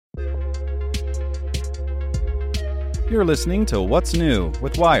You're listening to What's New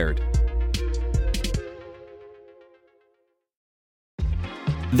with Wired.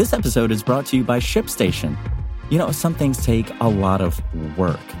 This episode is brought to you by ShipStation. You know, some things take a lot of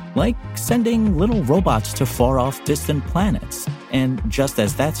work, like sending little robots to far-off distant planets. And just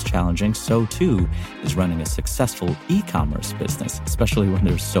as that's challenging, so too is running a successful e-commerce business, especially when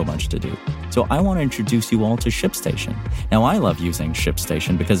there's so much to do. So I want to introduce you all to ShipStation. Now, I love using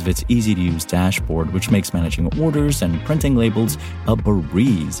ShipStation because of its easy-to-use dashboard, which makes managing orders and printing labels a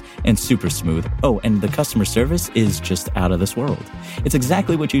breeze and super smooth. Oh, and the customer service is just out of this world. It's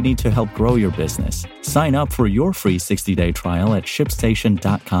exactly what you need to help grow your business. Sign up for your free 60-day trial at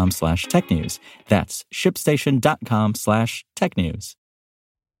shipstation.com/technews. That's shipstation.com/technews.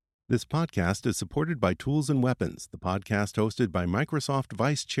 This podcast is supported by Tools and Weapons, the podcast hosted by Microsoft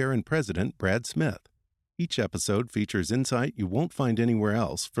Vice Chair and President Brad Smith. Each episode features insight you won't find anywhere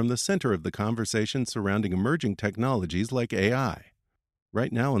else from the center of the conversation surrounding emerging technologies like AI.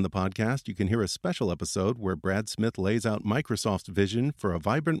 Right now on the podcast, you can hear a special episode where Brad Smith lays out Microsoft's vision for a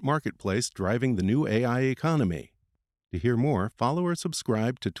vibrant marketplace driving the new AI economy. To hear more, follow or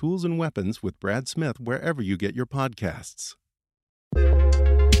subscribe to Tools and Weapons with Brad Smith wherever you get your podcasts.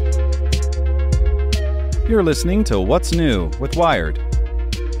 You're listening to What's New with Wired.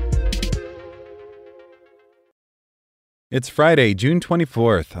 It's Friday, June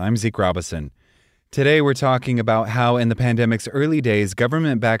 24th. I'm Zeke Robison. Today we're talking about how in the pandemic's early days,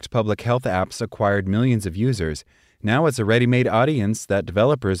 government-backed public health apps acquired millions of users. Now it's a ready-made audience that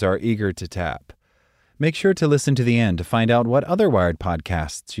developers are eager to tap. Make sure to listen to the end to find out what other Wired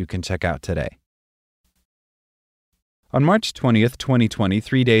podcasts you can check out today. On March 20th, 2020,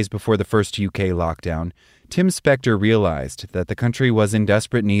 3 days before the first UK lockdown, Tim Spector realized that the country was in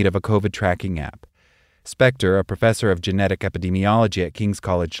desperate need of a COVID tracking app. Spector, a professor of genetic epidemiology at King's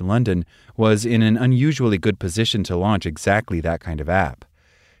College London, was in an unusually good position to launch exactly that kind of app.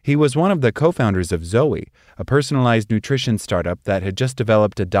 He was one of the co-founders of Zoe, a personalized nutrition startup that had just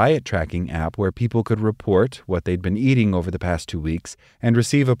developed a diet tracking app where people could report what they'd been eating over the past 2 weeks and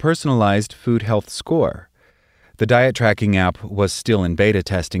receive a personalized food health score. The diet tracking app was still in beta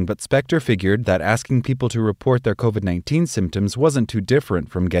testing, but Spector figured that asking people to report their COVID-19 symptoms wasn't too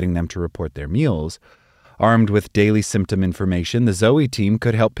different from getting them to report their meals. Armed with daily symptom information, the Zoe team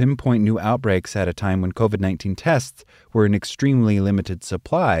could help pinpoint new outbreaks at a time when COVID-19 tests were in extremely limited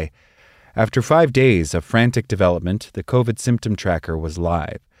supply. After 5 days of frantic development, the COVID symptom tracker was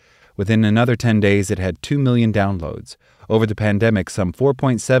live. Within another 10 days, it had 2 million downloads. Over the pandemic, some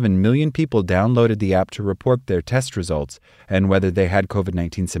 4.7 million people downloaded the app to report their test results and whether they had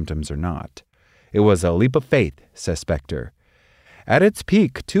COVID-19 symptoms or not. It was a leap of faith, says Spector. At its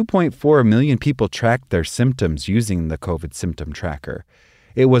peak, 2.4 million people tracked their symptoms using the COVID symptom tracker.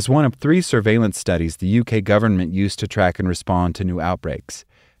 It was one of 3 surveillance studies the UK government used to track and respond to new outbreaks.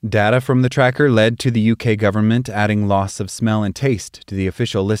 Data from the tracker led to the UK government adding loss of smell and taste to the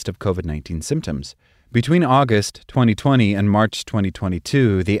official list of COVID-19 symptoms. Between August 2020 and March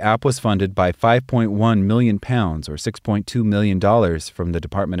 2022, the app was funded by £5.1 million, or $6.2 million, from the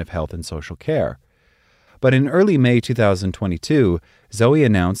Department of Health and Social Care. But in early May 2022, Zoe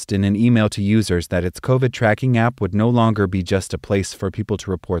announced in an email to users that its COVID tracking app would no longer be just a place for people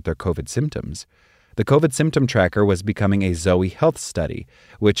to report their COVID symptoms. The COVID symptom tracker was becoming a Zoe health study,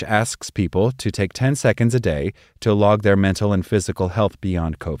 which asks people to take 10 seconds a day to log their mental and physical health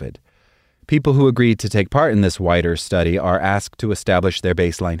beyond COVID. People who agreed to take part in this wider study are asked to establish their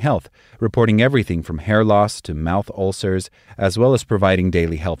baseline health, reporting everything from hair loss to mouth ulcers, as well as providing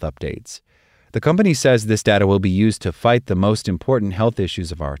daily health updates. The company says this data will be used to fight the most important health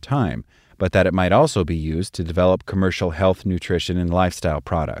issues of our time, but that it might also be used to develop commercial health, nutrition, and lifestyle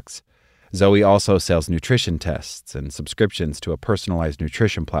products. Zoe also sells nutrition tests and subscriptions to a personalized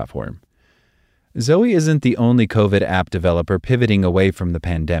nutrition platform. Zoe isn't the only COVID app developer pivoting away from the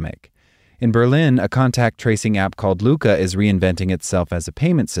pandemic. In Berlin, a contact tracing app called Luca is reinventing itself as a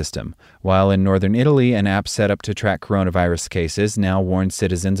payment system, while in northern Italy, an app set up to track coronavirus cases now warns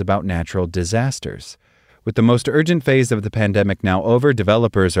citizens about natural disasters. With the most urgent phase of the pandemic now over,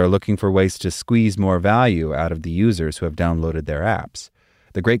 developers are looking for ways to squeeze more value out of the users who have downloaded their apps.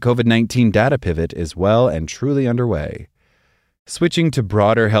 The great COVID-19 data pivot is well and truly underway. Switching to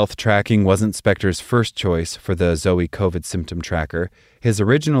broader health tracking wasn't Spector's first choice for the Zoe COVID symptom tracker. His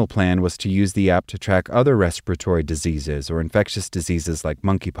original plan was to use the app to track other respiratory diseases or infectious diseases like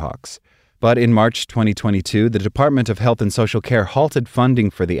monkeypox. But in March 2022, the Department of Health and Social Care halted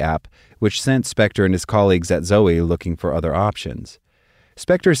funding for the app, which sent Spector and his colleagues at Zoe looking for other options.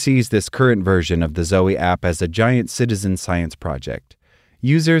 Spector sees this current version of the Zoe app as a giant citizen science project.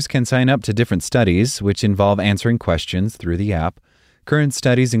 Users can sign up to different studies, which involve answering questions through the app. Current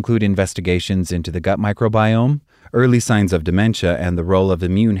studies include investigations into the gut microbiome, early signs of dementia, and the role of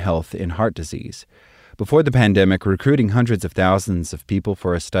immune health in heart disease. Before the pandemic, recruiting hundreds of thousands of people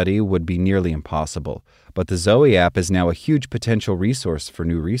for a study would be nearly impossible, but the Zoe app is now a huge potential resource for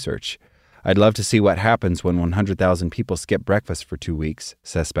new research. I'd love to see what happens when 100,000 people skip breakfast for 2 weeks,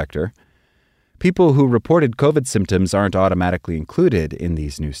 says Spector. People who reported COVID symptoms aren't automatically included in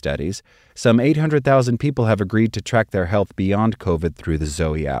these new studies. Some 800,000 people have agreed to track their health beyond COVID through the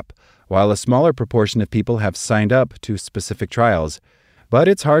Zoe app, while a smaller proportion of people have signed up to specific trials. But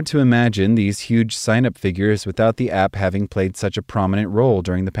it's hard to imagine these huge sign-up figures without the app having played such a prominent role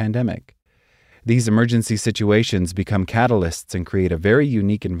during the pandemic. These emergency situations become catalysts and create a very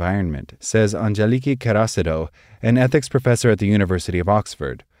unique environment, says Angeliki Karasido, an ethics professor at the University of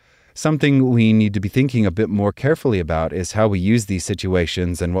Oxford. Something we need to be thinking a bit more carefully about is how we use these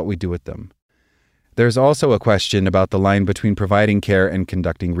situations and what we do with them. There's also a question about the line between providing care and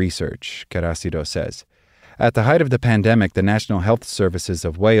conducting research, Karasido says. At the height of the pandemic, the National Health Services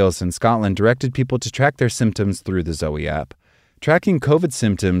of Wales and Scotland directed people to track their symptoms through the Zoe app. Tracking COVID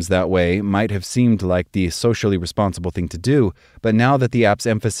symptoms that way might have seemed like the socially responsible thing to do, but now that the app's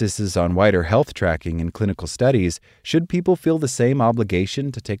emphasis is on wider health tracking and clinical studies, should people feel the same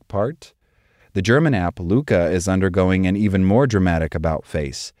obligation to take part? The German app Luca is undergoing an even more dramatic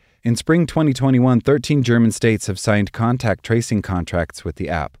about-face. In spring 2021, 13 German states have signed contact tracing contracts with the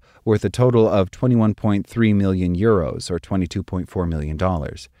app, worth a total of 21.3 million euros or $22.4 million.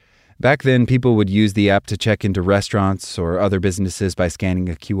 Back then, people would use the app to check into restaurants or other businesses by scanning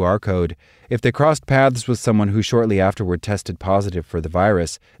a QR code. If they crossed paths with someone who shortly afterward tested positive for the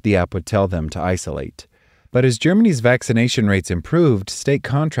virus, the app would tell them to isolate. But as Germany's vaccination rates improved, state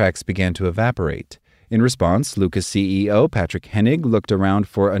contracts began to evaporate. In response, Luca's CEO, Patrick Hennig, looked around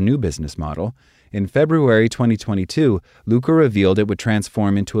for a new business model. In February 2022, Luca revealed it would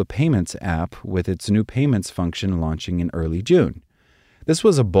transform into a payments app with its new payments function launching in early June. This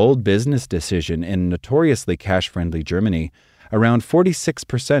was a bold business decision in notoriously cash-friendly Germany. Around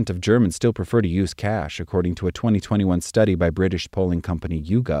 46% of Germans still prefer to use cash, according to a 2021 study by British polling company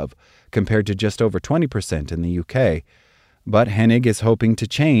YouGov, compared to just over 20% in the UK. But Hennig is hoping to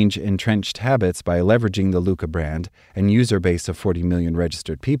change entrenched habits by leveraging the Luca brand and user base of 40 million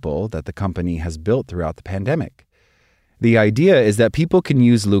registered people that the company has built throughout the pandemic. The idea is that people can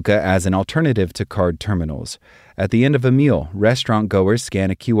use Luca as an alternative to card terminals. At the end of a meal, restaurant goers scan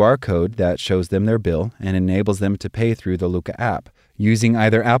a QR code that shows them their bill and enables them to pay through the Luca app, using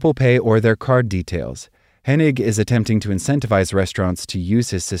either Apple Pay or their card details. Hennig is attempting to incentivize restaurants to use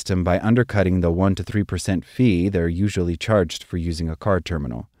his system by undercutting the 1% to 3% fee they're usually charged for using a card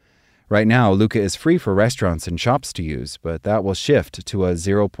terminal. Right now, Luca is free for restaurants and shops to use, but that will shift to a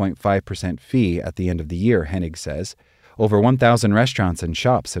 0.5% fee at the end of the year, Hennig says. Over 1,000 restaurants and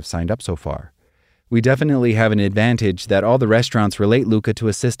shops have signed up so far. We definitely have an advantage that all the restaurants relate Luca to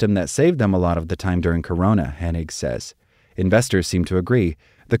a system that saved them a lot of the time during Corona, Hennig says. Investors seem to agree.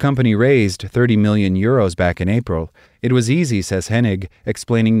 The company raised 30 million euros back in April. It was easy, says Hennig,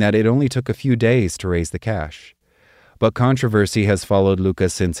 explaining that it only took a few days to raise the cash. But controversy has followed Luca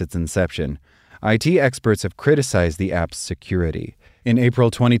since its inception. IT experts have criticized the app's security. In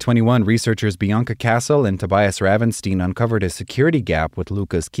April 2021, researchers Bianca Castle and Tobias Ravenstein uncovered a security gap with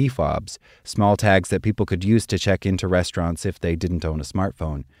Luca's key fobs, small tags that people could use to check into restaurants if they didn't own a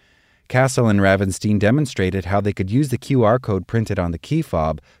smartphone. Castle and Ravenstein demonstrated how they could use the QR code printed on the key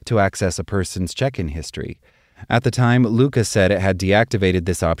fob to access a person's check-in history. At the time, Luca said it had deactivated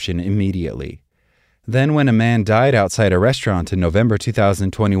this option immediately. Then, when a man died outside a restaurant in November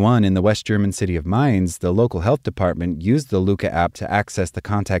 2021 in the West German city of Mainz, the local health department used the Luca app to access the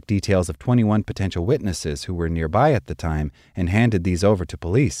contact details of 21 potential witnesses who were nearby at the time and handed these over to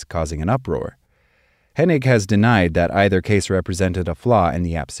police, causing an uproar. Hennig has denied that either case represented a flaw in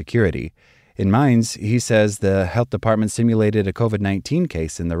the app's security. In Mainz, he says the health department simulated a COVID-19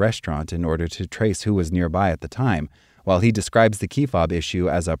 case in the restaurant in order to trace who was nearby at the time, while he describes the key fob issue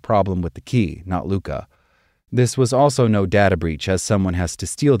as a problem with the key, not Luca. This was also no data breach, as someone has to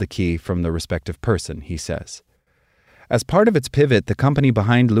steal the key from the respective person, he says. As part of its pivot, the company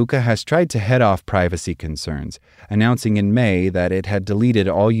behind Luca has tried to head off privacy concerns, announcing in May that it had deleted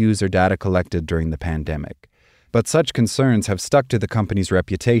all user data collected during the pandemic. But such concerns have stuck to the company's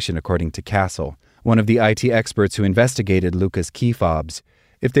reputation, according to Castle, one of the IT experts who investigated Luca's key fobs.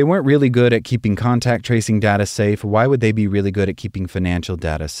 If they weren't really good at keeping contact tracing data safe, why would they be really good at keeping financial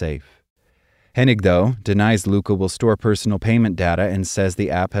data safe? Hennig, though, denies Luca will store personal payment data and says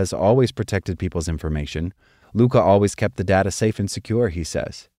the app has always protected people's information. Luca always kept the data safe and secure, he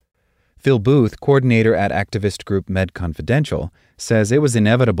says. Phil Booth, coordinator at activist group Med Confidential, says it was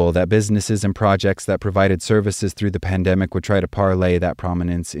inevitable that businesses and projects that provided services through the pandemic would try to parlay that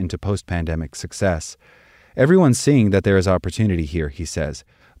prominence into post-pandemic success. Everyone's seeing that there is opportunity here, he says,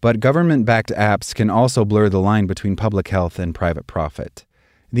 but government-backed apps can also blur the line between public health and private profit.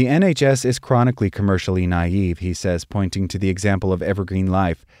 The NHS is chronically commercially naive, he says, pointing to the example of Evergreen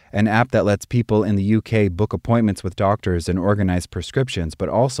Life, an app that lets people in the UK book appointments with doctors and organize prescriptions, but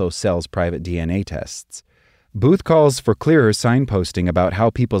also sells private DNA tests. Booth calls for clearer signposting about how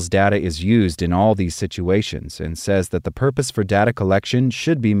people's data is used in all these situations and says that the purpose for data collection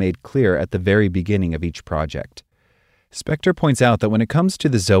should be made clear at the very beginning of each project. Spector points out that when it comes to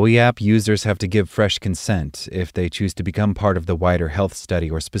the Zoe app, users have to give fresh consent if they choose to become part of the wider health study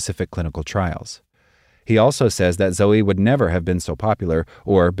or specific clinical trials. He also says that Zoe would never have been so popular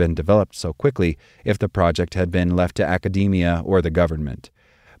or been developed so quickly if the project had been left to academia or the government.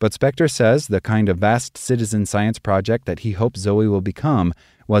 But Spector says the kind of vast citizen science project that he hopes Zoe will become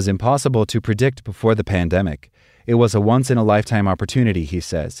was impossible to predict before the pandemic. It was a once-in-a-lifetime opportunity, he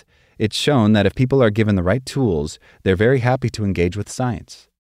says. It's shown that if people are given the right tools, they're very happy to engage with science.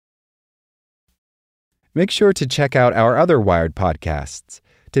 Make sure to check out our other Wired podcasts.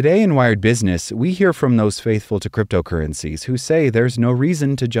 Today in Wired Business, we hear from those faithful to cryptocurrencies who say there's no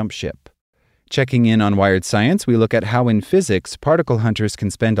reason to jump ship. Checking in on Wired Science, we look at how in physics, particle hunters can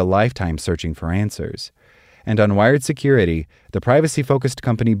spend a lifetime searching for answers. And on Wired Security, the privacy-focused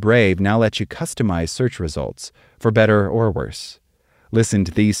company Brave now lets you customize search results, for better or worse. Listen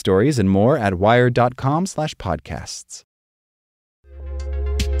to these stories and more at wired.com/podcasts.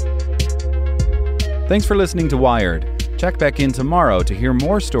 Thanks for listening to Wired. Check back in tomorrow to hear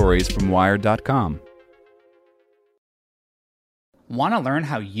more stories from Wired.com. Want to learn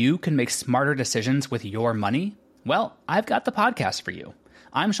how you can make smarter decisions with your money? Well, I've got the podcast for you.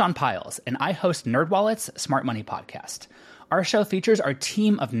 I'm Sean Piles, and I host NerdWallet's Smart Money Podcast. Our show features our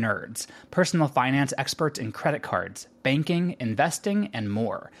team of nerds, personal finance experts in credit cards, banking, investing, and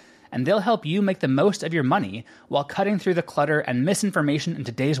more. And they'll help you make the most of your money while cutting through the clutter and misinformation in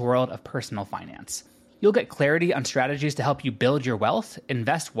today's world of personal finance. You'll get clarity on strategies to help you build your wealth,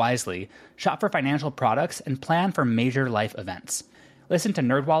 invest wisely, shop for financial products, and plan for major life events. Listen to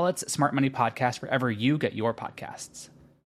NerdWallet's Smart Money Podcast wherever you get your podcasts.